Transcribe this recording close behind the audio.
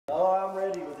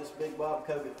big Bob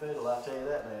Kogut fiddle, I'll tell you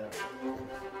that now.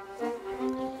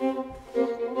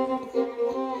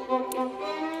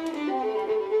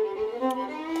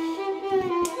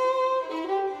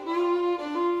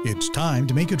 It's time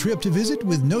to make a trip to visit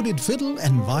with noted fiddle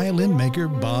and violin maker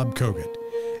Bob Kogut.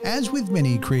 As with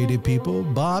many creative people,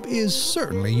 Bob is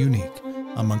certainly unique.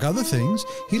 Among other things,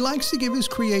 he likes to give his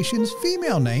creations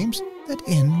female names that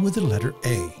end with the letter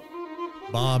A.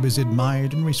 Bob is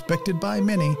admired and respected by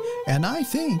many, and I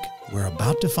think we're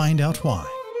about to find out why.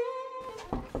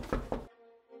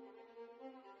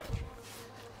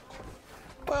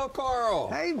 Well, Carl.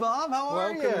 Hey, Bob, how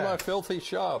are you? Welcome to my filthy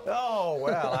shop. Oh,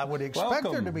 well, I would expect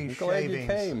there to be Glad shavings. you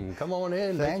came. Come on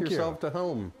in. Thank Make yourself to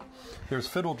home. There's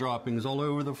fiddle droppings all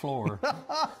over the floor.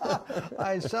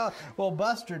 I saw. Well,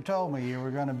 Buster told me you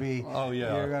were going to be. Oh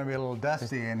yeah. You were going to be a little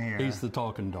dusty in here. He's the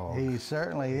talking dog. He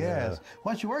certainly is.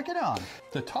 What you working on?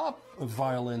 The top of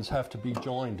violins have to be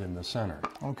joined in the center.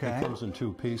 Okay. It goes in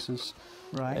two pieces.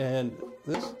 Right. And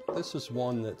this is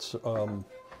one that's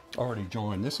already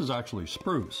joined. This is actually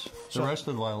spruce. The rest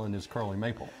of the violin is curly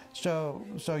maple. So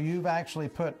you've actually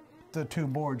put the two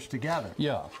boards together.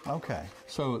 Yeah. Okay.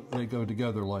 So they go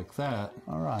together like that.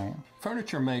 All right.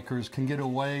 Furniture makers can get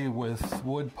away with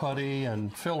wood putty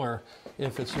and filler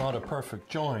if it's not a perfect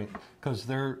joint, because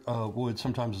their wood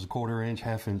sometimes is a 1/4 inch,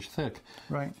 1/2 inch thick.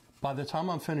 Right. By the time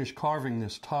I'm finished carving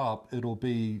this top, it'll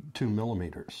be 2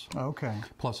 millimeters. Okay.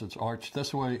 Plus it's arched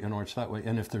this way and arched that way.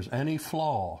 And if there's any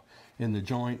flaw in the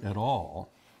joint at all,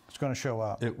 It's going to show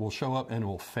up. it will show up and it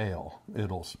will fail.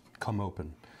 It'll come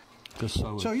open. Just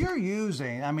So you're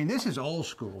using, I mean, this is old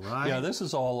school, right? yeah, this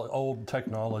is all old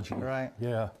technology. Right.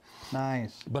 Yeah.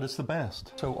 Nice. But it's the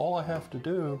best. So all I have to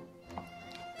do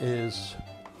is,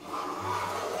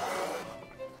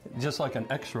 just like an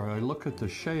X-ray, I look at the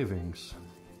shavings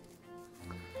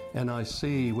and I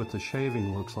see what the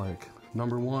shaving looks like.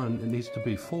 Number one, it needs to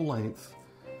be full length,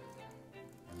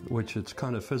 which it's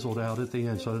kind of fizzled out at the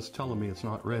end, so it's telling me it's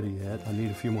not ready yet. I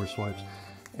need a few more swipes.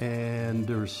 And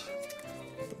there's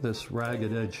this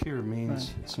ragged edge here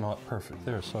means it's not perfect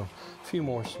there. So a few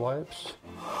more swipes.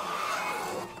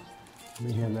 Let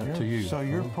me hand that to you. So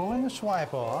you're pulling the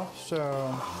swipe off,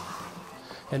 so...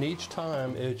 And each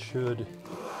time it should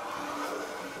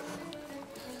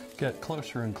get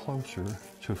closer and closer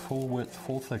to full width,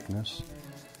 full thickness.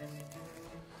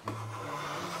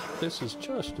 This is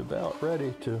just about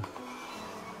ready to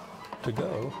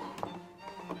go.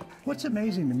 What's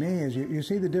amazing to me is you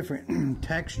see the different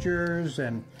textures,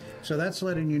 and so that's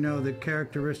letting you know the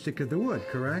characteristic of the wood,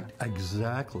 correct?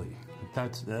 Exactly.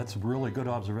 That's a really good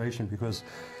observation, because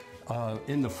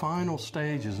in the final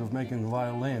stages of making the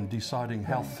violin, deciding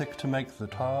how thick to make the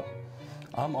top,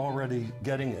 I'm already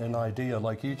getting an idea,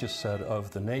 like you just said,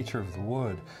 of the nature of the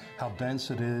wood, how dense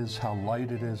it is, how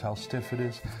light it is, how stiff it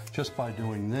is, just by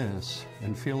doing this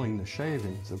and feeling the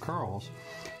shavings, the curls.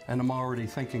 And I'm already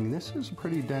thinking, this is a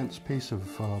pretty dense piece of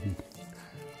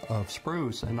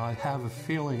spruce, and I have a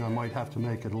feeling I might have to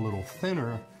make it a little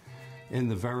thinner in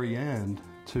the very end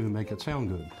to make it sound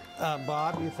good.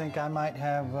 Bob, you think I might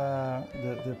have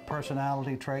the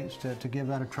personality traits to give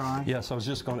that a try? Yes, I was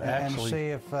just going to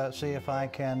actually... And see if I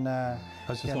can... I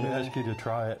was just going to ask you to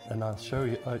try it, and I'll show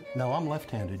you. No, I'm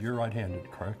left-handed. You're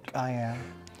right-handed, correct? I am.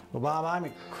 Well, Bob, I'm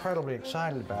incredibly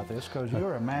excited about this because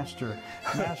you're a master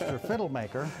fiddle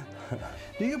maker.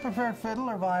 Do you prefer fiddle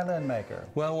or violin maker?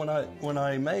 Well, when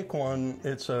I make one,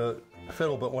 it's a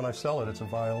fiddle, but when I sell it, it's a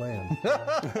violin.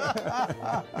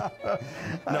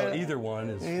 No, either one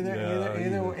is.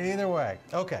 Either way.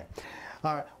 Okay.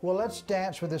 All right. Well, let's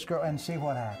dance with this girl and see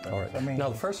what happens. All right. I mean, now,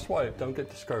 the first swipe, don't get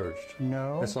discouraged.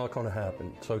 No. It's not going to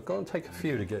happen. So it's going to take a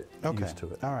few to get used to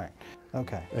it. All right.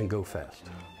 Okay. And go fast.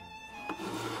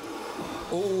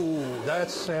 Oh,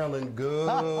 that's sounding good.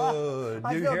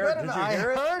 I Did feel you hear it? better Did now. you I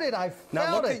hear it? heard it. I felt it.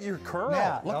 Now look at your curl.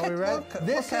 Now, look are we ready?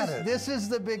 at it. This is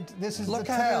the big. This is Look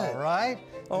the at tell, it. right?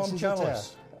 Oh, This I'm is the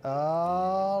jealous. tell.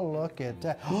 Oh, look at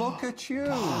that. Look at you.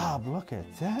 Bob, look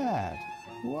at that.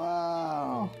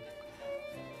 Wow.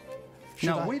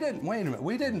 No, we didn't. Wait a minute.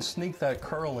 We didn't sneak that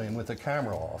curl in with the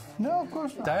camera off. No, of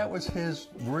course not. That was his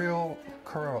real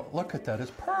curl. Look at that.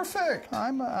 It's perfect.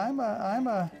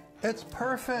 It's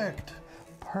perfect.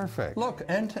 Perfect. Look,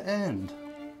 end to end.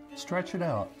 Stretch it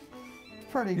out.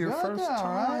 Pretty Your good first now,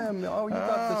 time. right? Oh, you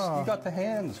got this. You got the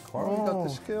hands, Carl. You got the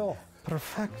skill.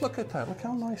 Perfect. Look at that. Look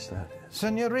how nice that is.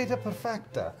 Senorita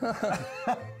Perfecta.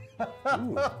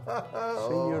 Ooh.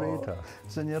 Senorita.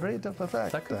 Senorita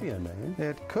Perfecta. That could be a name.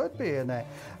 It could be a name.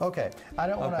 Okay, I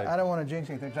don't want to. Okay. I don't want to jinx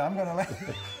anything. So I'm going to let.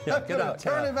 Yeah, I'm get gonna out.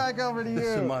 Turn it back over to you.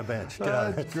 This is my bench. Get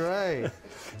out. That's great.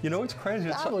 You know, it's crazy.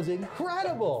 That was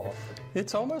incredible.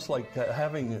 It's almost like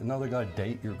having another guy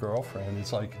date your girlfriend.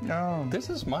 It's like, No. this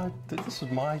is my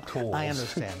tools. I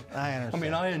understand. I understand. I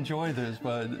mean, I enjoy this,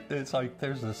 but it's like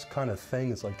there's this kind of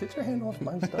thing. It's like, get your hand off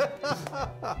my stuff.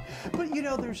 But you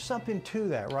know, there's something to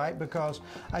that, right? Because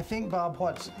I think, Bob,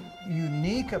 what's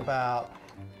unique about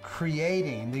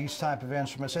creating these type of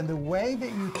instruments and the way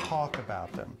that you talk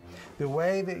about them, the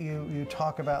way that you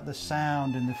talk about the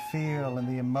sound and the feel and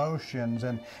the emotions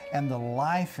and the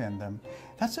life in them,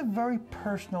 that's a very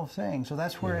personal thing. So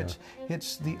that's where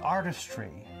it's the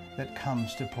artistry that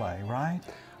comes to play, right?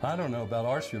 I don't know about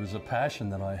artistry. It was a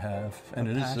passion that I have,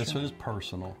 and this is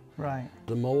personal. Right.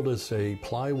 The mold is a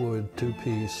plywood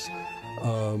two-piece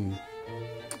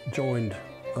joined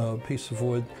piece of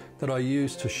wood that I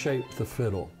use to shape the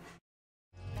fiddle.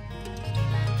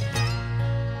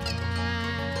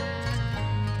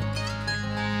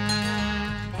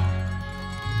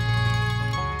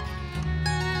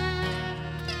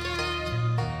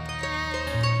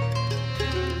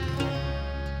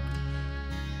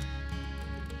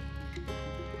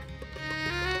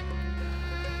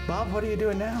 Bob, what are you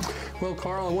doing now? Well,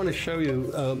 Carl, I want to show you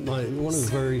one of the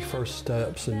very first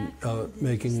steps in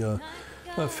making a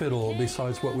fiddle,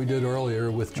 besides what we did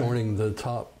earlier with joining the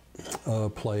top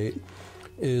plate,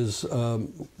 is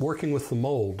working with the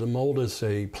mold. The mold is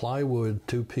a plywood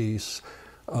two-piece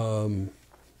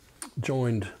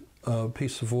joined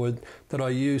piece of wood that I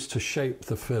use to shape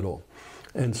the fiddle.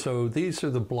 And so these are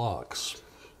the blocks.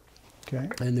 Okay.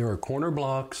 And there are corner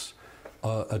blocks,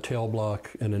 a tail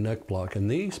block, and a neck block. And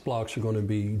these blocks are going to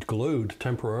be glued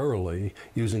temporarily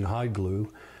using hot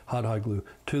high glue,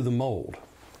 to the mold.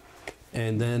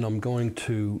 And then I'm going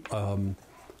to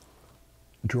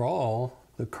draw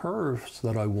the curves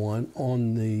that I want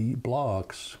on the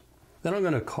blocks. Then I'm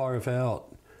going to carve out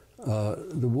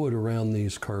the wood around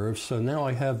these curves. So now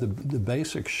I have the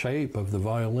basic shape of the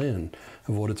violin,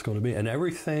 of what it's going to be. And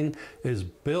everything is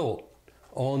built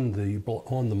on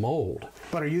the mold.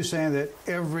 But are you saying that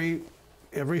every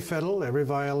fiddle, every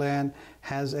violin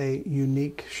has a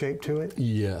unique shape to it?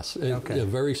 Yes,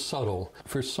 very subtle.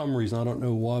 For some reason, I don't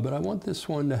know why, but I want this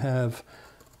one to have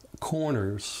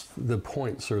corners, the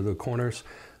points or the corners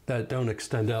that don't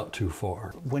extend out too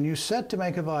far. When you set to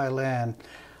make a violin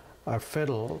or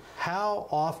fiddle, how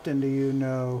often do you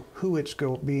know who it's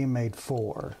being made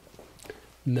for?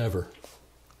 Never.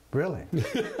 Really?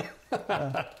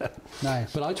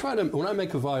 Nice. But I try to, when I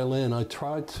make a violin, I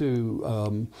try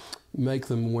to make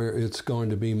them where it's going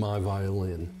to be my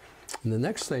violin. And the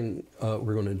next thing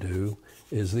we're going to do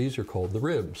is, these are called the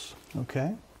ribs.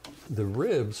 Okay. The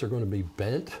ribs are going to be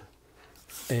bent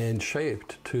and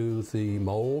shaped to the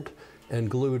mold and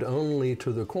glued only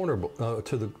to the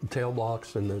to the tail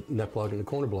blocks and the neck block and the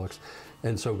corner blocks.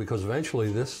 And so, because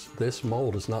eventually this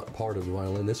mold is not part of the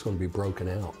violin, this is going to be broken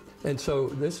out. And so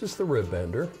this is the rib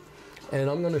bender, and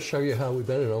I'm going to show you how we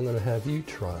bend it. I'm going to have you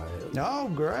try it. Oh,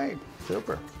 great.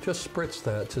 Super. Just spritz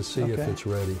that to see if it's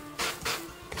ready.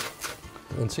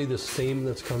 And see the steam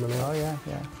that's coming out? Oh, yeah,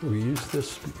 yeah. We use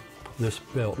this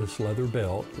belt, this leather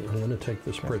belt. I'm going to take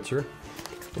the spritzer,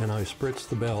 and I spritz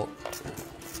the belt,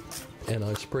 and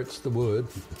I spritz the wood.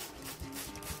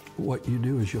 What you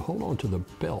do is you hold on to the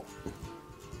belt.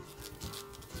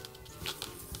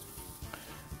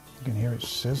 You can hear it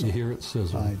sizzle. You hear it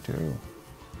sizzle. I do.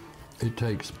 It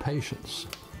takes patience.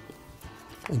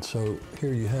 And so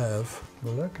here you have.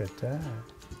 Look at that.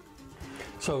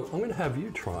 So I'm going to have you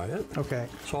try it. Okay.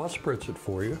 So I'll spritz it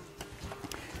for you.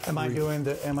 Am I doing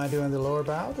the lower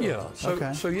bout? Or? Yeah. So,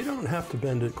 okay. So you don't have to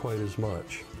bend it quite as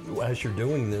much. As you're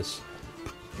doing this,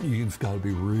 you've got to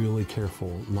be really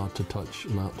careful not to touch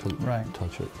it.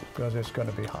 Because it's going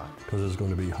to be hot. Because it's going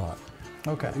to be hot.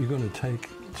 Okay. You're going to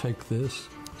take this.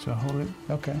 So hold it.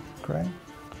 Okay, great.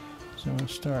 So we'll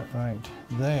start right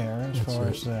there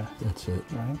That's it.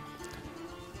 Right.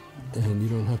 And you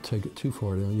don't have to take it too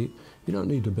far down. You don't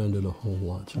need to bend it a whole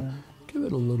lot. So give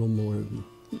it a little more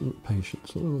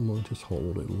patience, a little more. Just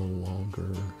hold it a little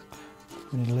longer.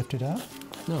 You need to lift it up?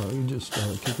 No, you just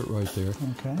keep it right there.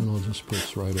 Okay. And I'll just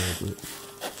spritz right over it.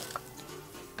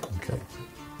 Okay.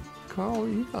 Carl,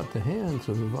 you got the hands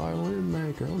of a violin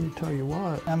maker. Let me tell you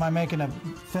what. Am I making a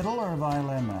fiddle or a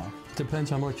violin now? Depends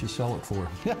how much you sell it for.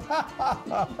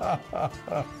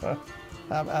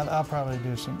 I'll probably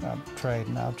do some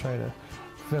trading. I'll trade a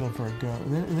fiddle for a goat.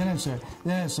 Then it's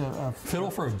a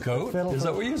fiddle for a goat? Is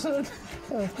that what you said?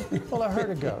 Well, I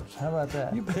heard of goats. How about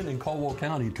that? You've been in Caldwell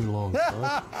County too long.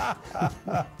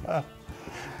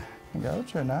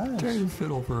 Goats are nice. Trade a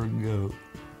fiddle for a goat.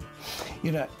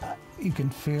 you know, you can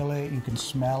feel it, you can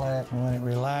smell it, and when it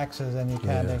relaxes, then you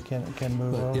kind of can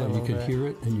move over. Yeah, a you little can bit. hear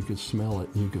it, and you can smell it,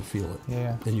 and you can feel it.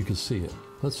 Yeah. And you can see it.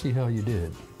 Let's see how you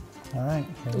did. All right,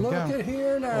 here we Look go. at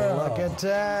here now. Look at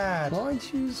that.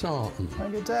 Aren't you something?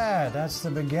 Look at that. That's the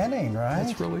beginning, right?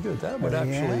 That's really good. That would Yeah.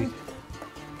 actually...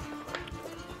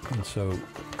 And so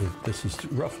this is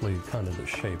roughly kind of the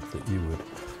shape that you would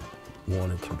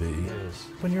want it to be.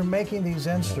 When you're making these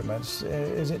instruments,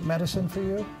 is it medicine for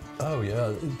you? Oh,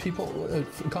 yeah. People, a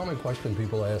common question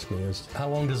people ask me is, how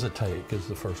long does it take, is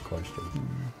the first question.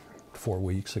 4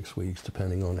 weeks, 6 weeks,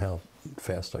 depending on how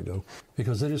fast I go.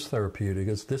 Because it is therapeutic.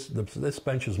 This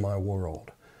bench is my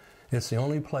world. It's the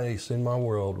only place in my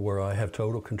world where I have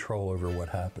total control over what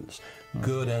happens,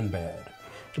 good and bad.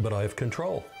 But I have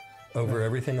control over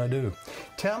everything I do.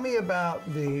 Tell me about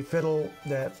the fiddle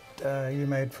that you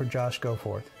made for Josh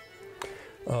Goforth.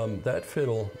 That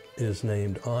fiddle is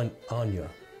named Anya.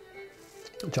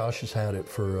 Josh has had it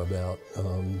for about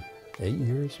 8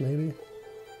 years, maybe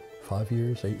 5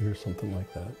 years, 8 years, something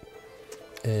like that.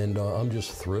 And I'm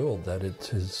just thrilled that it's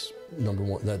his number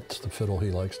one. That's the fiddle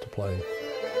he likes to play.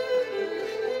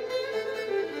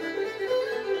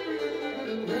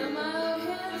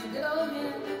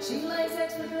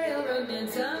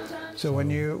 So when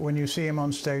you see him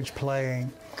on stage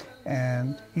playing,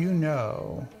 and you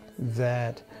know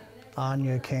that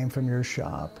Anya came from your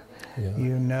shop,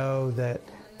 you know that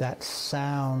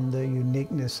sound, the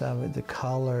uniqueness of it, the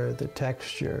color, the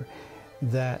texture,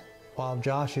 that while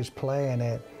Josh is playing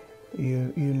it,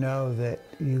 you know that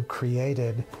you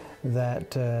created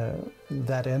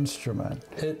that instrument.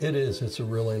 It is. It's a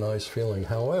really nice feeling.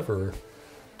 However,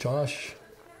 Josh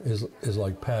is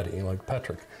like Patty, like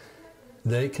Patrick.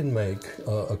 They can make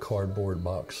a cardboard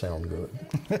box sound good.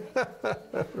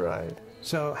 Right.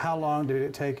 So how long did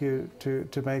it take you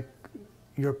to make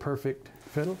your perfect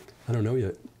fiddle? I don't know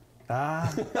yet.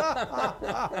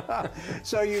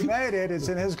 So you made it. It's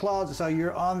in his closet. So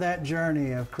you're on that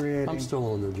journey of creating. I'm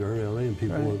still on the journey. I mean,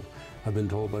 people have been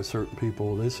told by certain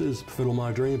people, this is fiddle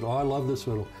my dreams. Oh, I love this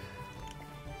fiddle.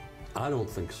 I don't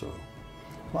think so.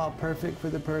 Well, perfect for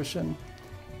the person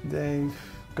they've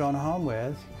gone home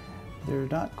with. They're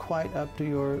not quite up to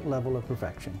your level of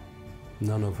perfection.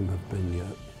 None of them have been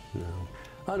yet, no.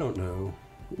 I don't know.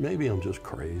 Maybe I'm just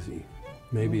crazy.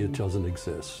 Maybe it doesn't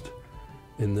exist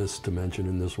in this dimension,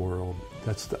 in this world.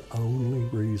 That's the only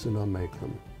reason I make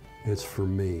them. It's for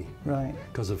me. Right.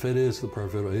 Because if it is the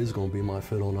perfect fiddle, it is going to be my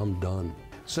fiddle, and I'm done.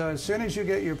 So as soon as you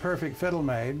get your perfect fiddle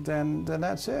made, then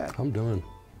that's it. I'm done.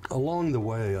 Along the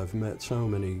way, I've met so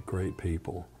many great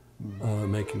people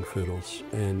making fiddles,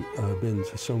 and I've been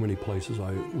to so many places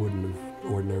I wouldn't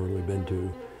have ordinarily been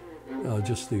to.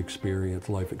 Just the experience,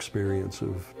 life experience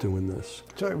of doing this.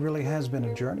 So it really has been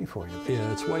a journey for you.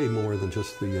 Yeah, it's way more than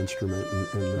just the instrument and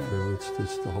the fiddle. It's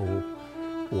just the whole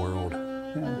world.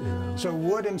 Yeah. You know? So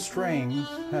wood and strings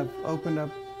have opened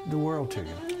up the world to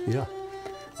you. Yeah,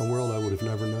 a world I would have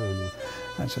never known.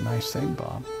 That's a nice thing,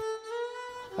 Bob.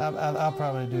 I'll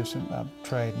probably do some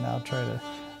trade, and I'll trade a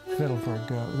fiddle for a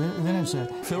goat. Then it's a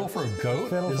Fiddle for a goat?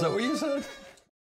 Fiddle Is for- that what you said?